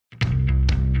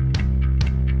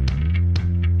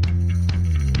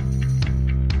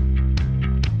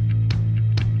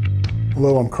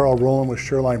Hello, I'm Carl Rowland with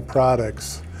Sherline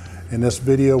Products. In this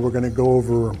video we're going to go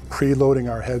over preloading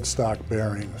our headstock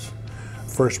bearings.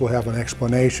 First we'll have an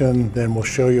explanation, then we'll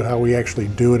show you how we actually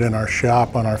do it in our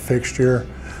shop on our fixture,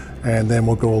 and then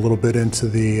we'll go a little bit into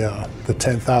the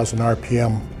 10,000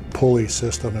 RPM pulley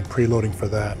system and preloading for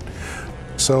that.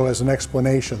 So as an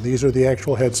explanation, these are the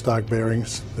actual headstock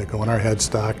bearings that go in our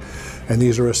headstock, and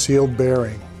these are a sealed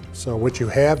bearing. So what you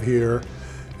have here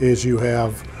is you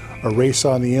have a race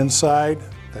on the inside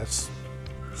that's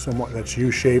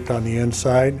U-shaped on the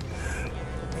inside,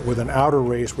 with an outer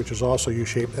race which is also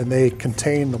U-shaped, and they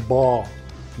contain the ball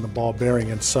and the ball bearing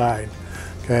inside.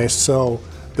 Okay, so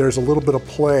there's a little bit of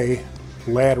play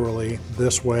laterally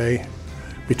this way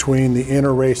between the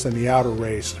inner race and the outer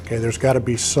race. Okay, there's got to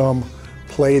be some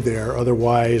play there,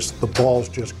 otherwise the balls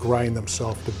just grind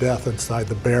themselves to death inside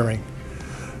the bearing.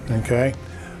 Okay,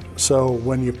 so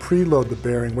when you preload the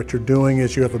bearing, what you're doing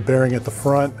is you have a bearing at the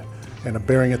front and a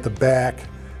bearing at the back,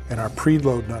 and our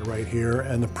preload nut right here,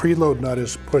 and the preload nut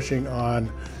is pushing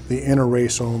on the inner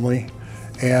race only,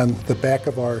 and the back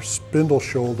of our spindle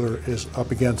shoulder is up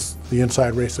against the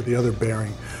inside race of the other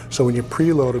bearing. So when you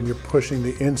preload them, you're pushing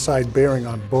the inside bearing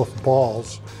on both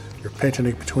balls. You're pinching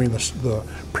it between the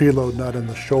preload nut and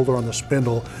the shoulder on the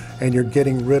spindle, and you're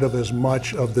getting rid of as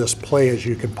much of this play as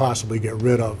you can possibly get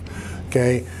rid of.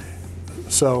 Okay,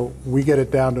 so we get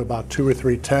it down to about 2 or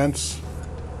 3 tenths.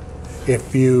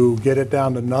 If you get it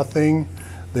down to nothing,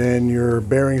 then your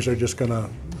bearings are just going to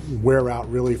wear out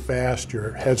really fast.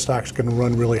 Your headstock's going to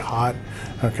run really hot.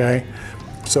 Okay,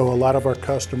 so a lot of our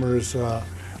customers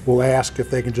will ask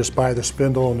if they can just buy the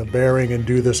spindle and the bearing and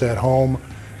do this at home,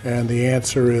 and the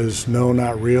answer is no,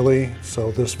 not really.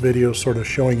 So this video is sort of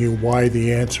showing you why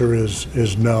the answer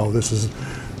is no. This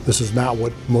is not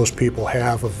what most people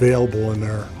have available in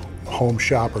their home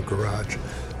shop or garage.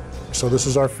 So this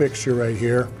is our fixture right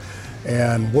here,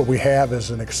 and what we have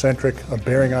is an eccentric, a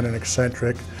bearing on an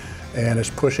eccentric, and it's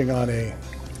pushing on a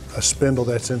spindle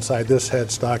that's inside this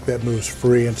headstock that moves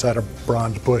free inside a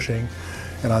bronze bushing.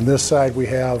 And on this side we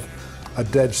have a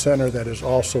dead center that is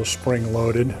also spring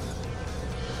loaded.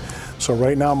 So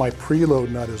right now my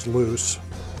preload nut is loose,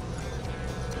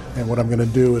 and what I'm going to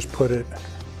do is put it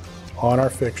on our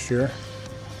fixture,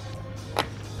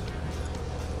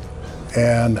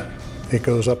 and it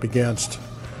goes up against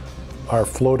our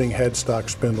floating headstock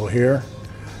spindle here,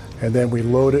 and then we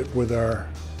load it with our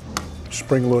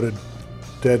spring-loaded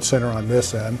dead center on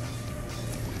this end,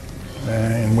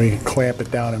 and we clamp it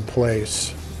down in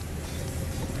place.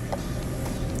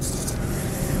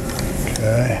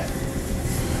 Okay.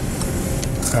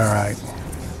 All right.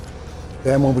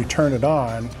 Then when we turn it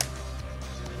on,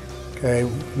 okay,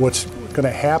 what's going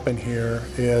to happen here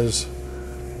is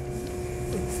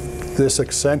this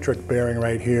eccentric bearing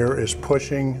right here is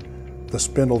pushing the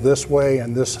spindle this way,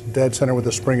 and this dead center with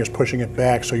the spring is pushing it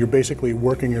back. So you're basically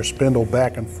working your spindle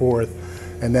back and forth,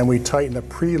 and then we tighten the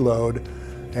preload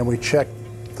and we check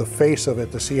the face of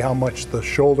it to see how much the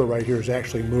shoulder right here is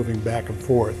actually moving back and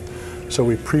forth. So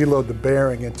we preload the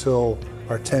bearing until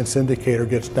our tenths indicator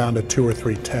gets down to 2 or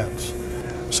 3 tenths.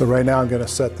 So right now I'm going to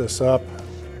set this up.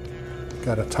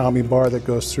 Got a Tommy bar that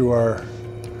goes through our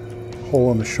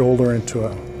hole in the shoulder into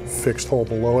a fixed hole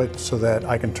below it so that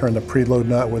I can turn the preload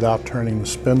nut without turning the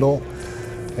spindle.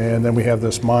 And then we have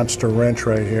this monster wrench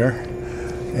right here.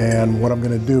 And what I'm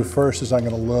going to do first is I'm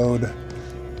going to load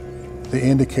the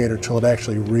indicator till it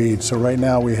actually reads. So right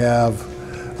now we have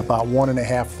about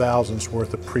 1.5 thousandths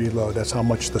worth of preload. That's how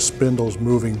much the spindle's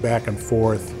moving back and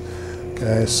forth.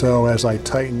 Okay, so as I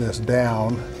tighten this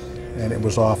down, and it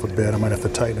was off a bit, I might have to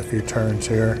tighten a few turns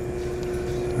here.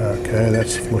 Okay,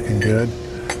 that's looking good.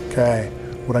 Okay,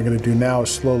 what I'm going to do now is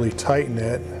slowly tighten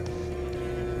it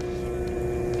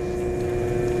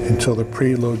until the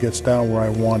preload gets down where I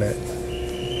want it.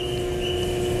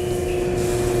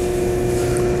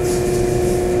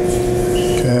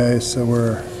 Okay, so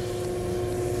we're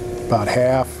about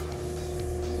half.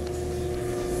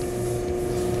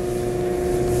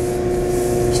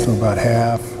 Still about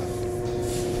half.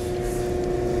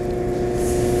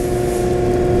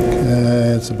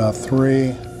 Okay, it's about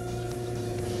 3.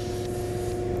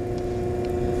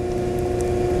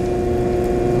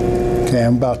 Okay,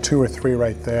 I'm about 2 or 3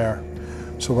 right there.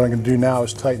 So what I'm going to do now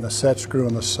is tighten the set screw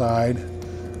on the side.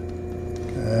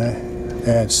 Okay,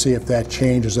 and see if that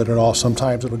changes it at all.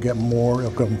 Sometimes it'll get more,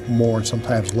 and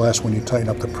sometimes less when you tighten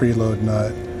up the preload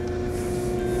nut.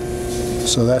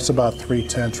 So that's about 3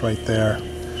 tenths right there.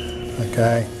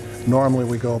 Okay, normally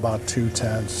we go about 2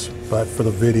 tenths, but for the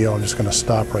video I'm just going to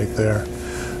stop right there.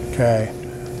 Okay,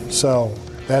 so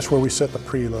that's where we set the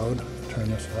preload. Turn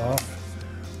this off.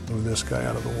 Move this guy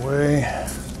out of the way.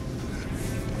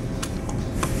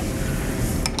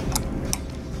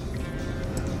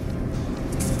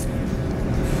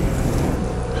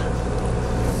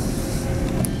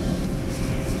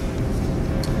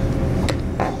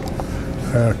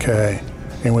 Okay,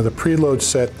 and with the preload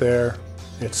set there,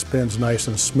 it spins nice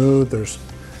and smooth.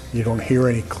 You don't hear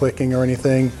any clicking or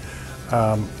anything.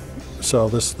 So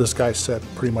this guy's set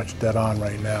pretty much dead on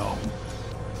right now.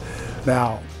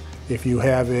 Now, if you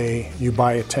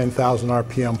buy a 10,000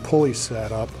 RPM pulley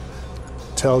setup,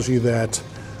 it tells you that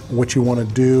what you want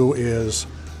to do is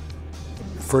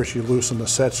first you loosen the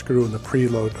set screw in the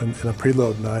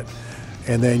preload nut,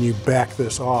 and then you back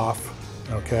this off,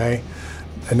 okay?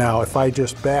 And now if I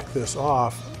just back this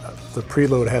off, the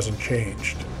preload hasn't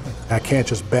changed. I can't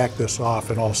just back this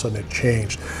off and all of a sudden it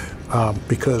changed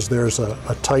because there's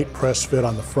a tight press fit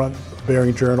on the front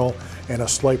bearing journal and a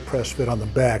slight press fit on the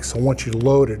back. So once you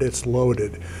load it, it's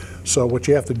loaded. So what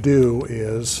you have to do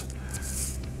is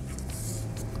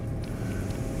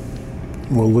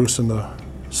we'll loosen the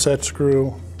set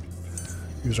screw,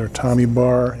 use our Tommy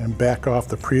bar and back off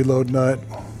the preload nut.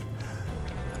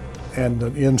 And the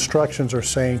instructions are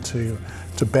saying to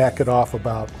back it off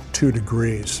about 2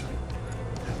 degrees,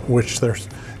 which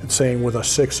it's saying with a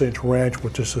 6-inch wrench,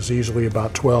 which this is easily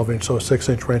about 12 inch, so a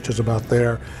 6-inch wrench is about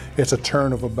there. It's a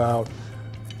turn of about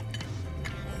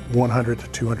 100 to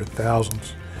 200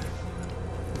 thousandths.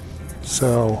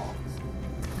 So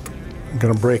I'm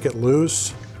gonna break it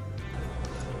loose.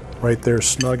 Right there,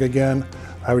 snug again.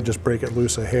 I would just break it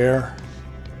loose a hair.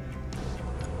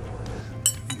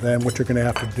 Then what you're gonna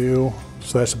have to do,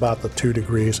 so that's about the 2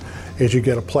 degrees, is you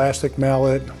get a plastic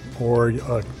mallet or you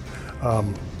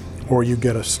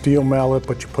get a steel mallet,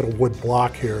 but you put a wood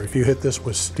block here. If you hit this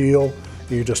with steel,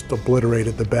 you just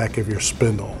obliterated the back of your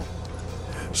spindle.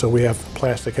 So we have the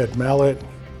plastic head mallet.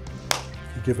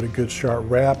 You give it a good sharp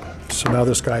wrap. So now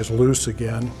this guy's loose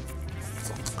again.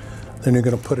 Then you're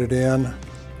gonna put it in.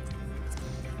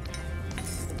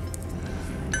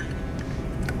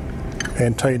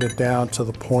 And tighten it down to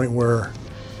the point where,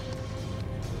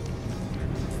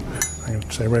 I'm going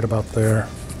to say right about there.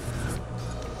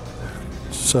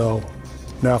 So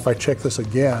now if I check this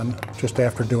again, just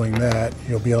after doing that,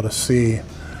 you'll be able to see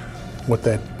what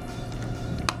that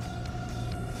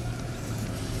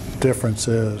difference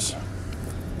is.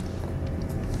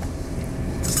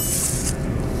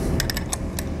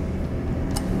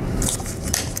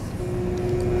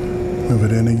 Move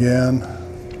it in again.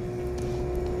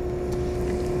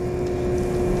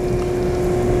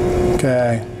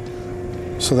 Okay,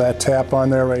 so that tap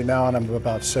on there right now, and I'm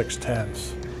about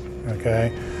 6/10.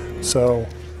 Okay, so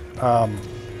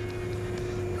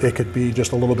it could be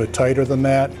just a little bit tighter than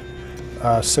that.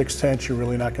 6/10 you're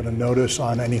really not going to notice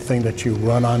on anything that you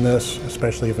run on this,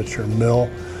 especially if it's your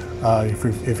mill.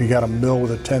 If you got a mill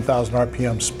with a 10,000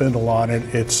 RPM spindle on it,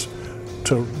 it's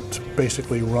to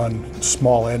basically run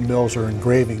small end mills or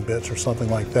engraving bits or something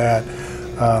like that,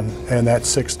 and that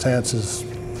 6/10 is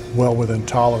well within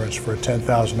tolerance for a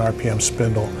 10,000 RPM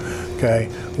spindle. Okay,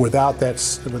 without that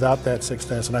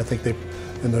 6/10, and I think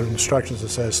in the instructions it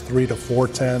says 3 to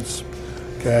 4/10.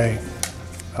 Okay,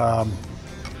 I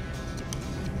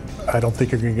don't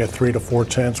think you're going to get 3 to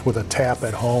 4/10 with a tap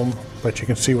at home, but you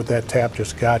can see what that tap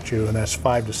just got you, and that's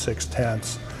 5 to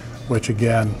 6/10, which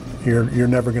again, you're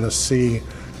never going to see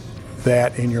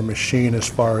that in your machine as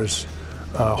far as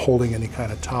holding any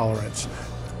kind of tolerance.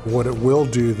 What it will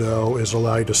do though is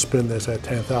allow you to spin this at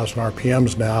 10,000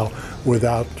 RPMs now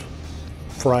without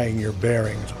frying your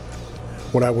bearings.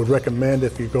 What I would recommend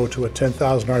if you go to a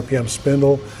 10,000 RPM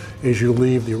spindle is you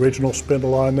leave the original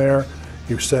spindle on there,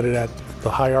 you set it at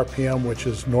the high RPM, which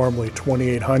is normally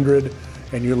 2,800,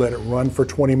 and you let it run for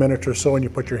 20 minutes or so, and you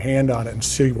put your hand on it and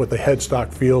see what the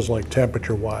headstock feels like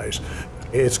temperature-wise.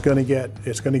 It's gonna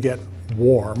get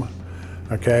warm,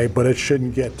 okay, but it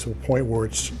shouldn't get to a point where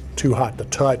it's too hot to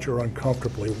touch or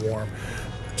uncomfortably warm.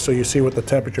 So you see what the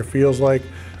temperature feels like,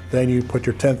 then you put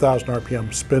your 10,000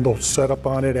 RPM spindle setup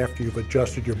on it after you've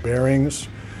adjusted your bearings,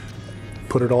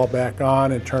 put it all back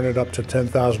on and turn it up to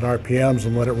 10,000 RPMs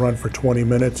and let it run for 20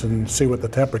 minutes and see what the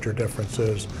temperature difference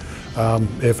is.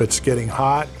 If it's getting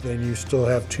hot, then you still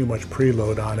have too much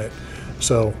preload on it.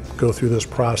 So go through this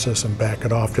process and back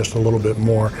it off just a little bit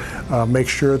more. Make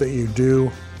sure that you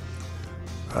do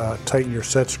tighten your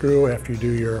set screw after you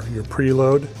do your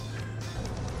preload.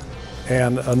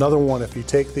 And another one, if you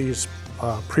take these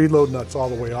preload nuts all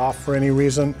the way off for any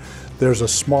reason, there's a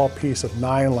small piece of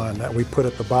nylon that we put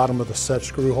at the bottom of the set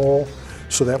screw hole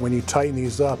so that when you tighten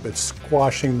these up, it's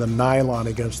squashing the nylon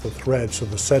against the thread, so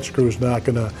the set screw is not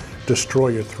going to destroy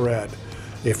your thread.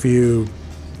 If you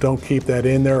don't keep that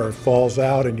in there or it falls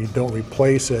out and you don't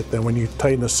replace it, then when you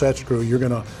tighten the set screw, you're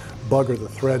going to bugger the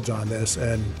threads on this,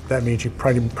 and that means you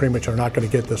pretty much are not going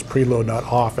to get this preload nut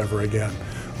off ever again,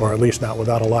 or at least not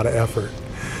without a lot of effort.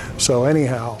 So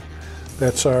anyhow,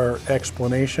 That's our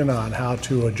explanation on how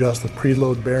to adjust the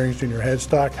preload bearings in your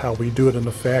headstock, how we do it in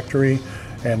the factory,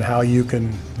 and how you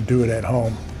can do it at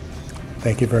home.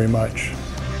 Thank you very much.